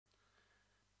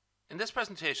In this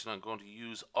presentation, I'm going to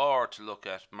use R to look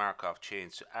at Markov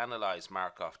chains, to analyze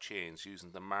Markov chains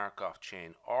using the Markov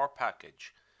chain R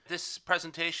package. This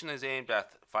presentation is aimed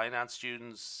at finance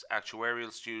students,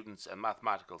 actuarial students, and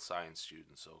mathematical science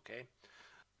students, okay?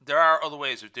 There are other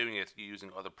ways of doing it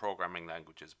using other programming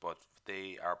languages, but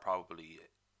they are probably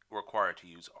required to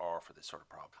use R for this sort of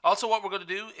problem. Also, what we're going to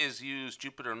do is use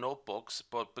Jupyter notebooks,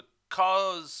 but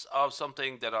because of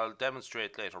something that I'll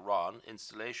demonstrate later on,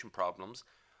 installation problems,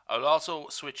 I'll also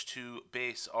switch to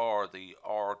base R, the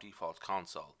R default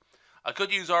console. I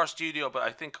could use RStudio, but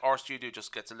I think RStudio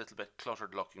just gets a little bit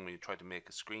cluttered looking when you try to make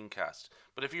a screencast.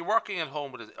 But if you're working at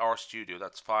home with RStudio,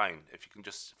 that's fine, if you can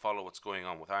just follow what's going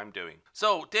on, what I'm doing.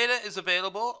 So, data is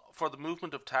available for the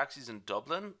movement of taxis in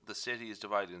Dublin. The city is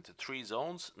divided into 3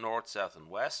 zones, north, south and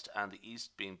west, and the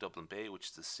east being Dublin Bay, which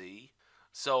is the sea.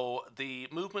 So, the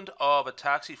movement of a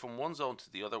taxi from one zone to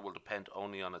the other will depend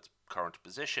only on its current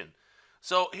position.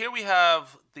 So here we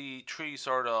have the three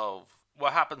sort of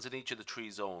what happens in each of the 3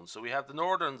 zones. So we have the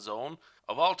northern zone.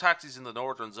 Of all taxis in the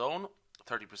northern zone,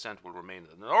 30% will remain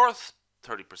in the north,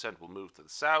 30% will move to the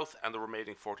south, and the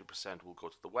remaining 40% will go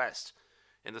to the west.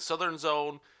 In the southern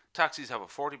zone, taxis have a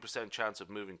 40% chance of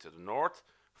moving to the north,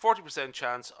 40%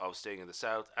 chance of staying in the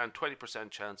south, and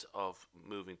 20% chance of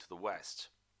moving to the west.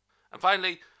 And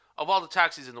finally, of all the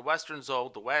taxis in the western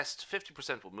zone, the west,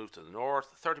 50% will move to the north,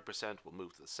 30% will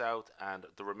move to the south, and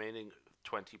the remaining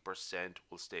 20%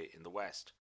 will stay in the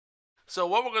west. So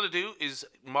what we're going to do is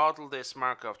model this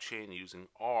Markov chain using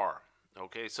R.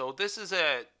 Okay, so this is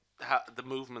the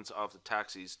movements of the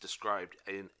taxis described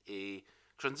in a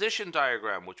transition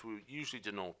diagram, which we usually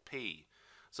denote P.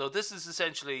 So this is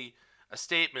essentially a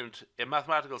statement, a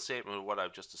mathematical statement of what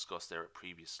I've just discussed there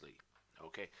previously.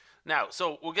 Okay, now,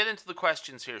 so we'll get into the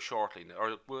questions here shortly,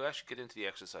 or we'll actually get into the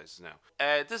exercises now.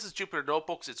 This is Jupyter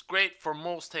Notebooks. It's great for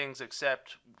most things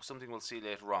except something we'll see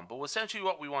later on. But essentially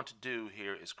what we want to do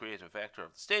here is create a vector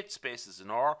of the state spaces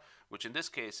in R, which in this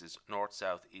case is north,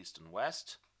 south, east, and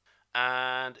west.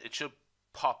 And it should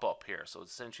pop up here. So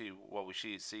essentially what we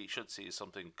should see is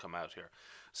something come out here.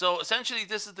 So essentially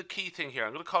this is the key thing here.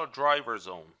 I'm going to call it driver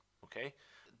zone, okay?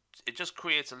 It just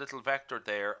creates a little vector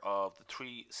there of the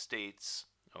 3 states,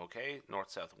 okay, north,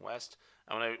 south, and west.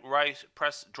 And when I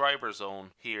press driver zone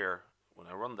here, when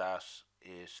I run that,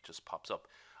 it just pops up.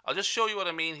 I'll just show you what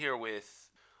I mean here with,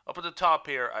 up at the top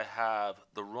here, I have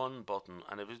the run button.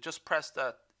 And if you just press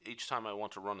that each time I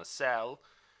want to run a cell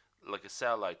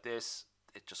like this,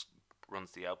 it just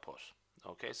runs the output.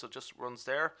 Okay, so it just runs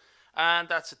there. And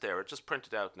that's it there. It just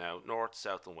printed out now, north,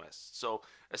 south, and west. So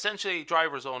essentially,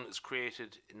 driver zone is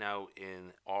created now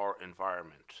in our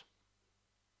environment.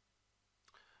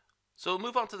 So we'll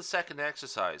move on to the second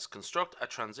exercise. Construct a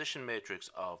transition matrix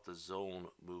of the zone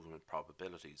movement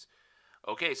probabilities.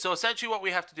 Okay, so essentially what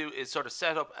we have to do is sort of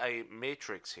set up a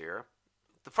matrix here.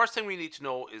 The first thing we need to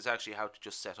know is actually how to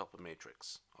just set up a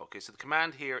matrix. Okay, so the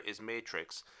command here is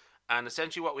matrix. And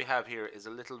essentially what we have here is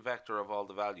a little vector of all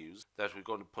the values that we're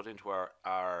going to put into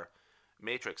our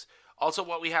matrix. Also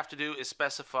what we have to do is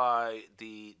specify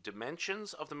the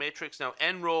dimensions of the matrix. Now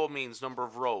n row means number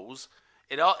of rows.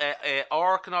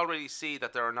 R can already see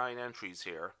that there are 9 entries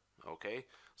here. Okay,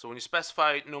 so when you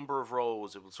specify number of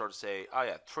rows, it will sort of say, oh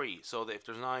yeah, 3. So that if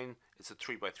there's 9, it's a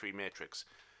 3 by 3 matrix.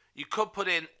 You could put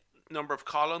in number of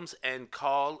columns, n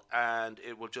col, and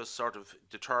it will just sort of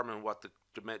determine what the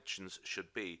dimensions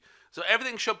should be. So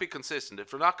everything should be consistent.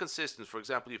 If they're not consistent, for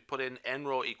example, you've put in n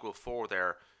row equal 4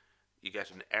 there, you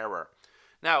get an error.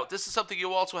 Now, this is something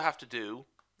you also have to do.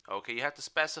 Okay, you have to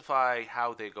specify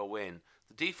how they go in.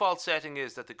 The default setting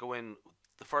is that they go in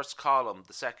the first column,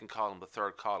 the second column, the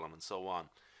third column, and so on.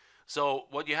 So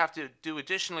what you have to do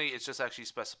additionally is just actually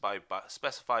specify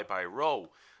by row.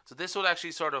 So this would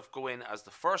actually sort of go in as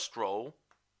the first row,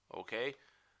 okay,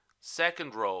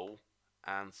 second row,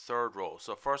 and third row.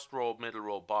 So first row, middle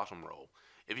row, bottom row.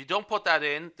 If you don't put that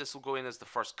in, this will go in as the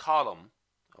first column,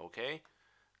 okay,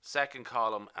 second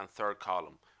column, and third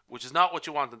column, which is not what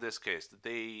you want in this case.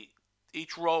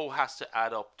 Each row has to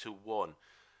add up to 1.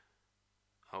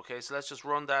 Okay, so let's just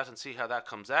run that and see how that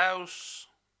comes out.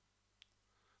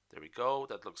 There we go.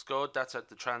 That looks good. That's at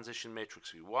the transition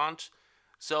matrix we want.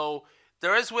 So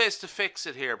there is ways to fix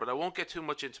it here, but I won't get too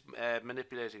much into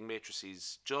manipulating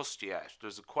matrices just yet.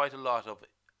 There's quite a lot of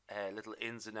little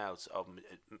ins and outs of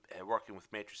working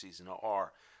with matrices in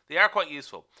R. They are quite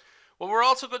useful. What we're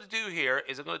also going to do here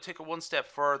is I'm going to take it one step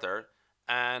further,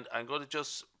 and I'm going to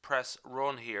just press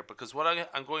run here, because what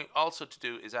I'm going also to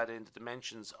do is add in the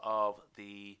dimensions of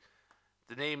the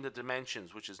name of the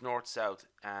dimensions, which is north, south,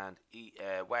 and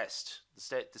west,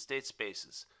 the state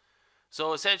spaces.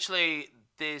 So essentially,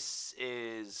 this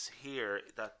is here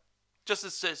that just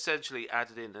essentially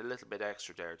added in a little bit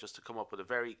extra there, just to come up with a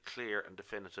very clear and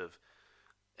definitive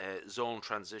zone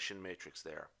transition matrix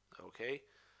there. Okay,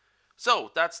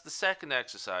 so that's the second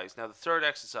exercise. Now the third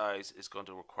exercise is going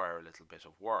to require a little bit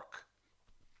of work.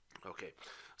 Okay,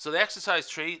 so the exercise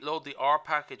 3, load the R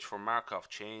package for Markov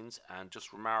chains, and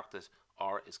just remark that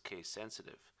R is case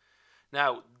sensitive.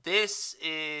 Now this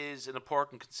is an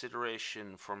important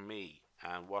consideration for me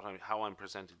and how I'm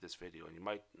presenting this video, and you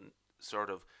might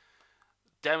sort of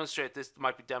demonstrate this,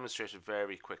 might be demonstrated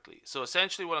very quickly. So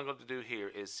essentially what I'm going to do here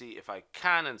is see if I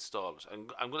can install it.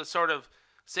 And I'm going to sort of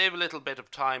save a little bit of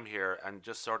time here and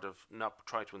just sort of not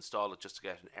try to install it just to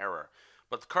get an error.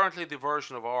 But currently the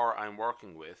version of R I'm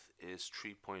working with is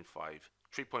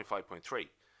 3.5.3.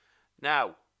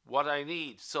 Now what I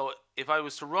need, so if I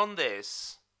was to run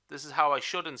this, this is how I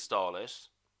should install it.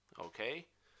 Okay,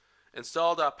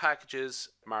 install.packages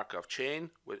Markov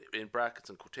chain in brackets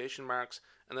and quotation marks,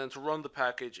 and then to run the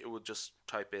package it would just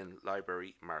type in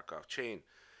library Markov chain.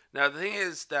 Now the thing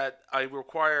is that I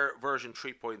require version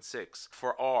 3.6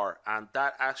 for R, and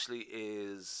that actually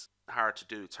is hard to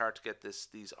do. It's hard to get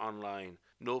these online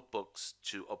notebooks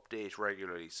to update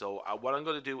regularly. So what I'm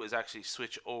going to do is actually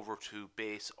switch over to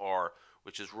base R,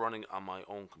 which is running on my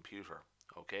own computer.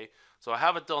 Okay, so I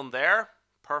have it done there.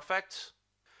 Perfect.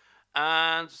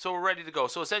 And so we're ready to go.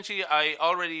 So essentially I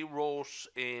already wrote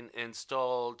in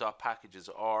install.packages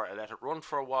R. I let it run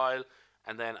for a while,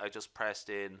 and then I just pressed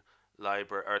in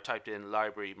library, or typed in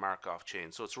library Markov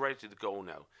chain. So it's ready to go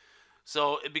now.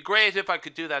 So it'd be great if I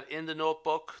could do that in the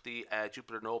notebook, the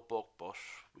Jupyter notebook, but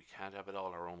we can't have it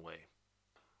all our own way.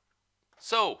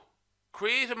 So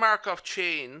create a Markov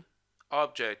chain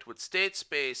object with state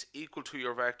space equal to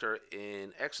your vector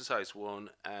in exercise 1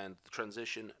 and the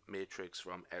transition matrix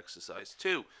from exercise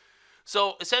 2.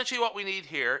 So essentially what we need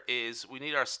here is we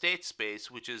need our state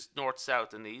space, which is north,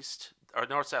 south and east, or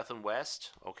north, south and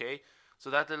west. Okay, so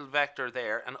that little vector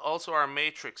there, and also our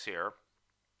matrix here,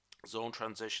 zone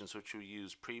transitions, which we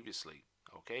used previously.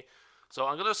 Okay, so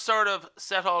I'm going to sort of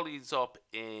set all these up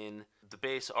in the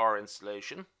base R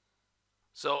installation.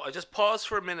 So I just pause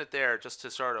for a minute there just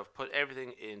to sort of put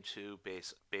everything into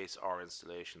base R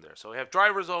installation there. So we have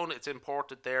driver zone, it's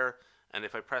imported there, and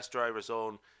if I press driver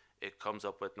zone, it comes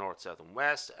up with north, south and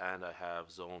west, and I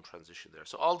have zone transition there.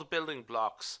 So all the building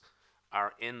blocks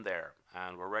are in there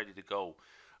and we're ready to go.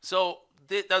 So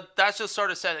that's just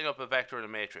sort of setting up a vector and a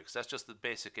matrix. That's just the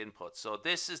basic input. So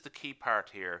this is the key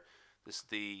part here. This is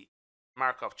the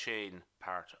Markov chain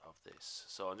part of this.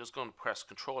 So I'm just going to press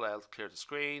Control L to clear the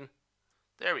screen.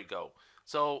 There we go.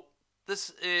 So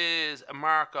this is a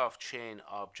Markov chain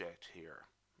object here.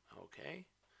 Okay,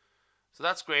 so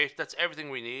that's great. That's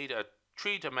everything we need. A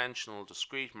three-dimensional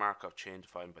discrete Markov chain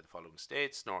defined by the following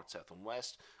states: north, south and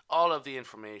west. All of the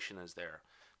information is there.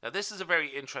 Now this is a very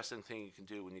interesting thing you can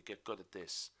do when you get good at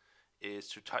this, is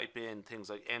to type in things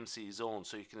like MC zone,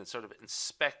 so you can sort of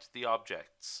inspect the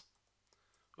objects.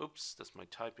 Oops, that's my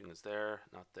typing is there,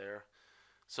 not there.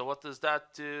 So what does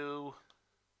that do?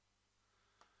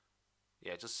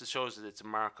 Yeah, just shows that it's a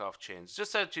Markov chain. It's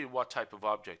just tells you what type of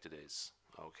object it is.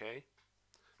 Okay,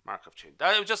 Markov chain.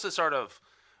 That was just a sort of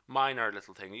minor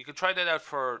little thing. You could try that out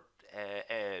for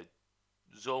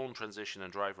zone transition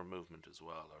and driver movement as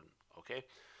well. Okay,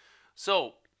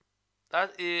 so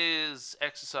that is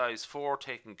exercise 4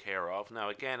 taken care of. Now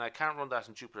again, I can't run that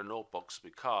in Jupyter Notebooks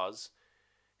because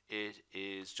it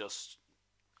is just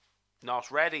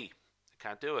not ready. I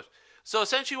can't do it. So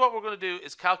essentially what we're going to do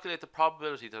is calculate the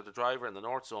probability that the driver in the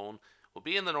north zone will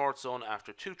be in the north zone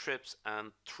after 2 trips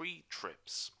and 3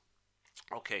 trips.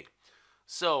 Okay,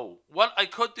 so what I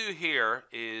could do here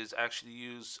is actually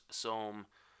use some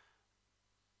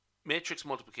matrix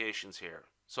multiplications here.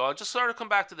 So I'll just sort of come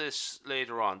back to this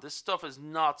later on. This stuff is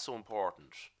not so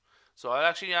important. So I'll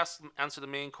actually answer the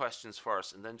main questions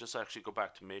first and then just actually go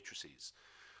back to matrices.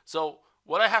 So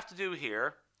what I have to do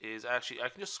here is actually, I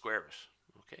can just square it.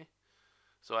 Okay.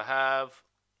 So I have,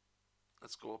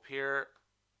 let's go up here,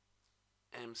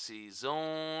 MC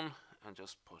zone, and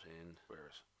just put in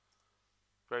squares.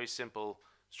 Very simple,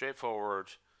 straightforward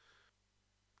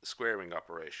squaring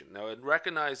operation. Now it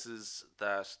recognizes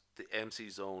that the MC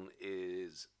zone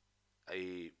is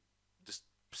just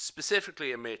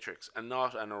specifically a matrix and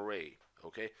not an array.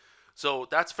 Okay, so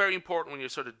that's very important when you're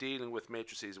sort of dealing with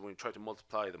matrices when you try to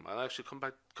multiply them. I'll actually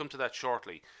come to that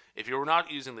shortly if you're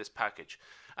not using this package.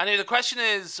 And the question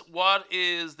is, what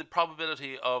is the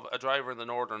probability of a driver in the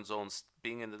northern zone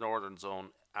being in the northern zone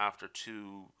after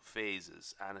 2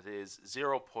 phases? And it is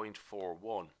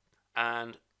 0.41.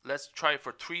 And let's try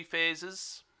for 3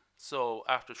 phases. So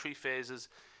after 3 phases,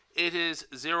 it is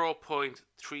 0.385.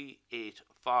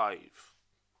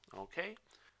 Okay,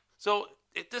 so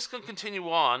this can continue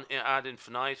on ad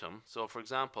infinitum. So for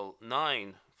example,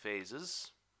 9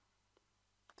 phases,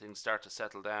 things start to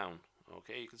settle down.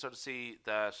 Okay, you can sort of see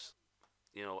that,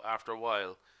 you know, after a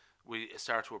while we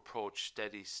start to approach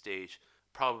steady state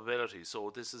probability.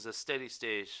 So this is a steady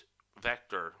state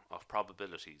vector of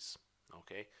probabilities,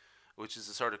 okay, which is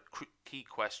a sort of key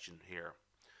question here.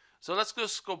 So let's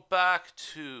just go back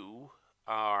to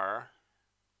our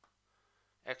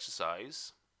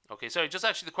exercise. Okay, sorry, just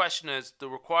actually the question is the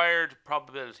required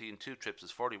probability in 2 trips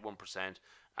is 41%,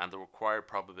 and the required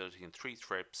probability in 3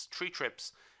 trips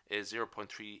is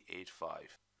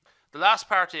 0.385. The last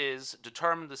part is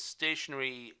determine the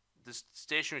stationary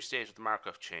state of the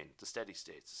Markov chain, the steady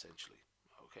states essentially.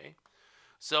 Okay,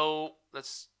 so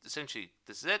let's essentially,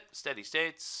 this is it, steady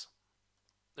states.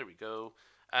 There we go,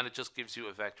 and it just gives you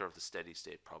a vector of the steady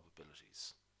state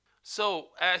probabilities. So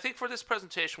I think for this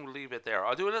presentation we'll leave it there.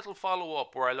 I'll do a little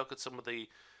follow-up where I look at some of the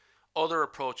other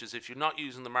approaches if you're not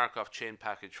using the Markov chain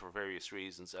package for various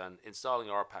reasons, and installing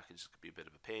our packages could be a bit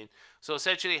of a pain. So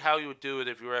essentially how you would do it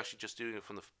if you were actually just doing it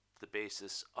from the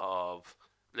basis of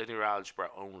linear algebra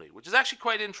only, which is actually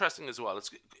quite interesting as well. It's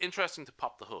interesting to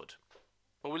pop the hood.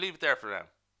 But we'll leave it there for now.